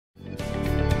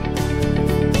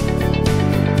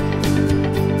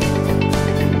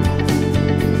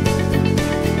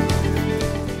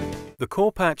The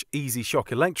CorePatch Easy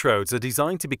Shock electrodes are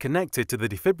designed to be connected to the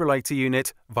defibrillator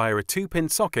unit via a 2-pin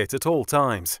socket at all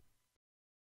times.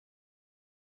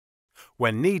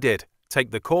 When needed,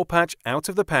 take the CorePatch out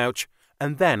of the pouch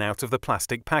and then out of the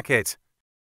plastic packet.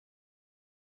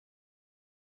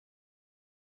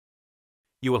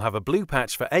 You will have a blue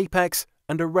patch for apex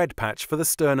and a red patch for the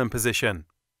sternum position.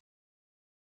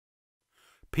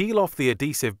 Peel off the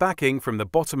adhesive backing from the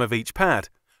bottom of each pad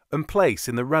and place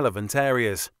in the relevant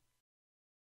areas.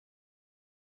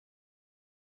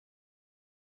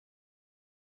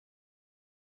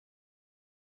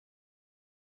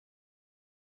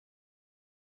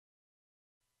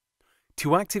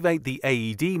 To activate the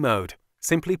AED mode,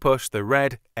 simply push the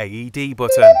red AED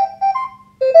button.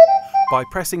 By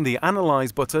pressing the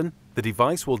Analyze button, the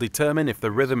device will determine if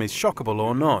the rhythm is shockable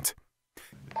or not.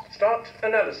 Start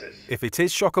analysis. If it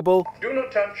is shockable, Do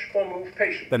not touch or move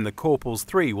patient. then the Corpals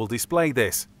 3 will display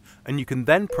this, and you can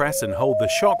then press and hold the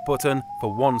shock button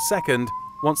for 1 second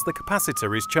once the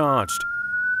capacitor is charged.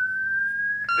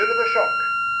 Deliver shock.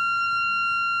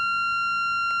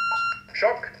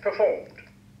 Shock performed.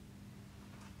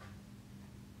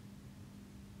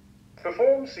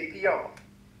 Perform CPR.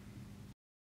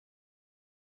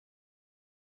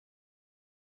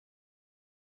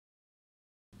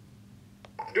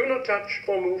 Do not touch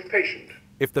or move patient.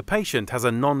 If the patient has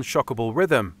a non-shockable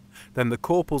rhythm, then the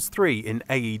Corpals 3 in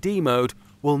AED mode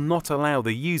will not allow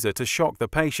the user to shock the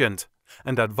patient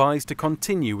and advise to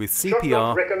continue with Shock not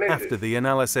CPR recommended. after the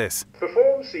analysis.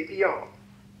 Perform CPR.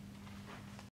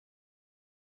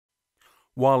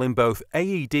 While in both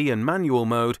AED and manual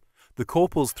mode, the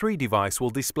Corpals 3 device will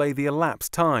display the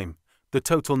elapsed time, the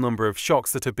total number of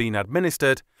shocks that have been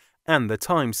administered, and the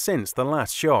time since the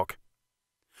last shock.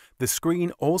 The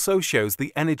screen also shows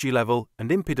the energy level and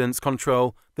impedance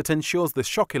control that ensures the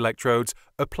shock electrodes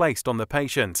are placed on the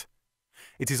patient.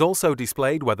 It is also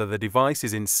displayed whether the device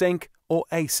is in sync or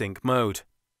async mode.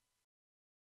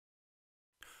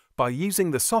 By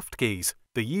using the soft keys,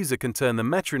 the user can turn the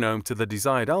metronome to the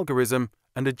desired algorithm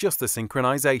and adjust the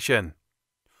synchronization.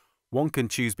 One can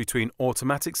choose between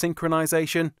automatic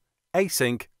synchronization,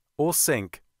 async, or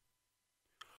sync.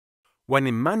 When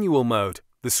in manual mode,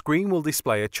 the screen will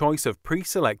display a choice of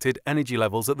pre-selected energy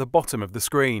levels at the bottom of the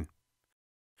screen.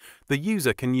 The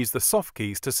user can use the soft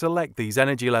keys to select these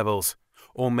energy levels,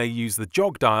 or may use the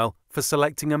jog dial for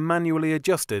selecting a manually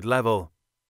adjusted level.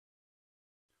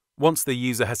 Once the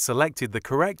user has selected the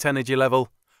correct energy level,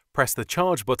 press the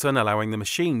charge button allowing the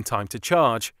machine time to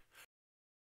charge,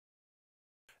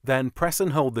 then press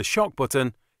and hold the shock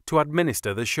button to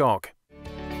administer the shock.